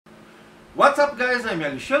What's up, guys? I'm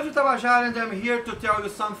Alexandre Tabajara and I'm here to tell you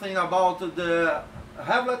something about the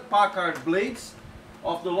Hewlett-Packard blades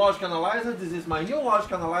of the Logic Analyser. This is my new Logic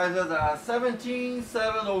Analyser, the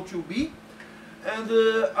 17702B, and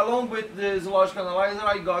along with this Logic Analyser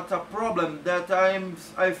I got a problem that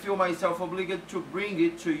I feel myself obligated to bring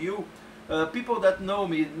it to you. People that know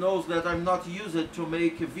me knows that I'm not used to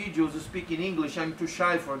make videos speaking English. I'm too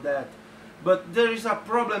shy for that, but there is a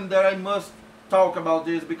problem that I must talk about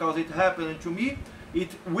this because it happened to me.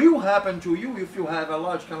 It will happen to you if you have a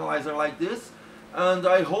Logic Analyser like this, and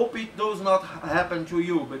I hope it does not happen to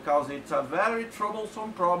you because it's a very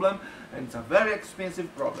troublesome problem and it's a very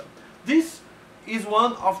expensive problem. This is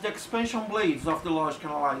one of the expansion blades of the Logic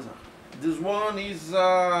Analyser. This one is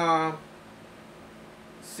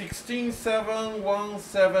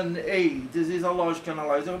 16717A. This is a Logic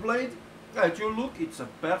Analyser blade. At your look, it's a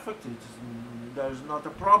perfect, there's not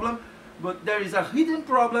a problem. But there is a hidden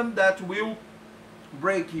problem that will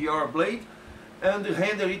break your blade and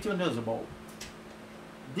render it unusable.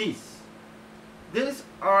 These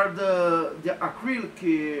are the acrylic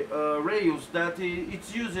rails that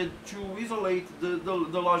it's used to isolate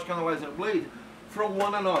the Logic Analyser blade from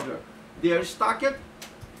one another. They are stacked,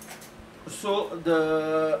 so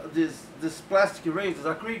this plastic rails, these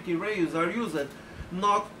acrylic rails, are used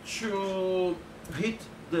not to hit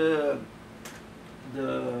the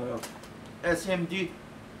SMD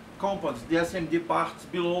components, the SMD parts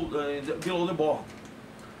below the board.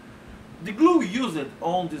 The glue used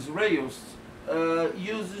on these rails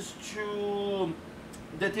uses to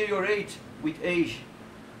deteriorate with age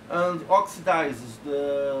and oxidizes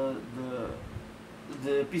the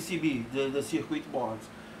PCB, the circuit boards.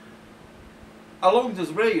 Along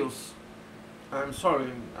these rails, I'm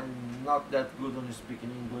sorry, I'm not that good on speaking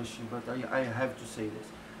English, but I have to say this.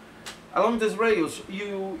 Along these rails,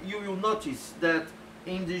 you will notice that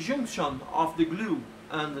in the junction of the glue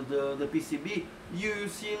and the PCB, you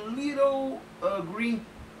see little green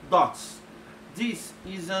dots. This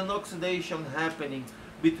is an oxidation happening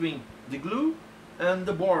between the glue and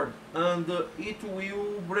the board, and it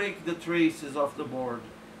will break the traces of the board.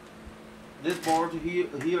 This board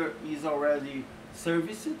here is already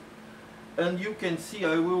serviced, and you can see,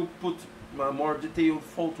 I will put more detailed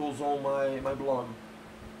photos on my blog.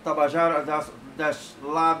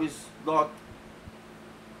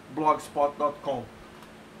 Tabajara-labs.blogspot.com.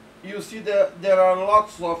 You see that there are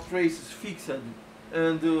lots of traces fixed,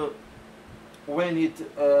 and when it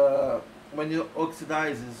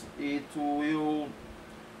oxidizes, it will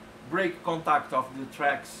break contact of the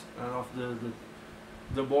tracks of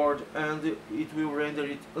the board, and it will render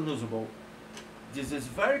it unusable. This is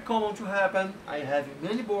very common to happen. I have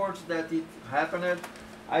many boards that it happened.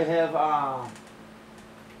 I have a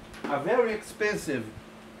very expensive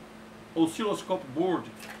oscilloscope board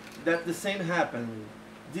that the same happened.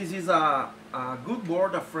 This is a good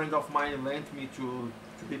board a friend of mine lent me to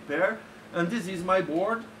prepare, and this is my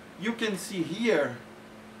board. You can see here,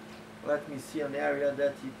 let me see an area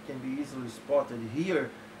that it can be easily spotted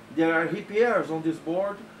here. There are repairs on this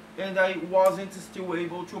board, and I wasn't still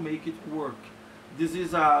able to make it work. This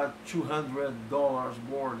is a $200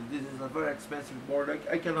 board. This is a very expensive board.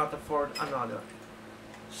 I cannot afford another.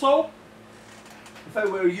 So, if I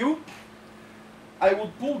were you, I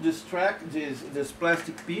would pull this track, this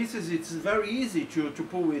plastic pieces. It's very easy to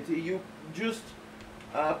pull it. You just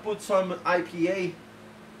put some IPA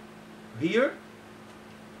here.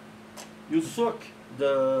 You soak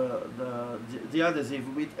the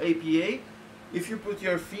adhesive with IPA. If you put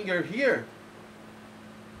your finger here,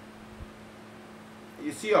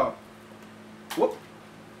 you see, whoop,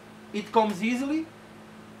 it comes easily.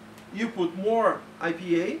 You put more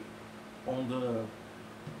IPA on the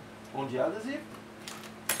adhesive,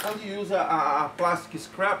 and you use a plastic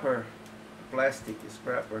scraper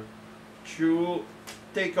to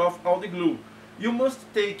take off all the glue. You must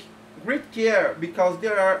take great care because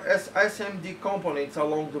there are SMD components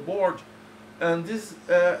along the board, and these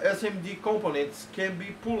SMD components can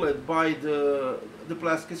be pulled by the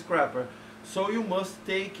plastic scraper. So you must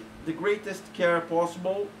take the greatest care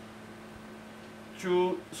possible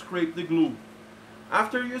to scrape the glue.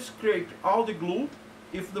 After you scrape all the glue,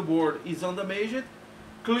 if the board is undamaged,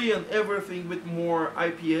 clean everything with more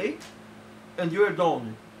IPA, and you're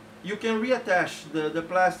done. You can reattach the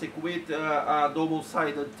plastic with a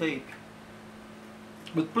double-sided tape.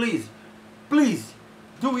 But please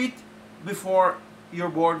do it before your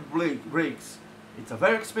board breaks. It's a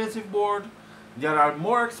very expensive board. There are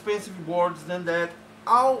more expensive boards than that.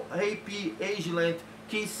 All AP, Agilent,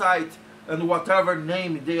 Keysight, and whatever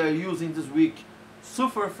name they are using this week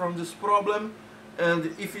suffer from this problem,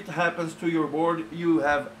 and if it happens to your board, you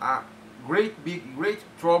have a great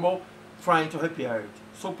trouble trying to repair it.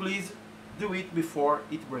 So please do it before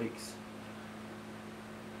it breaks.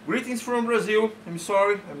 Greetings from Brazil. I'm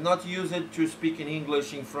sorry, I'm not used to speak in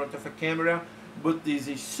English in front of a camera, but this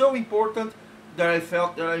is so important that I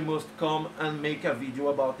felt that I must come and make a video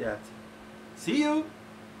about that. See you!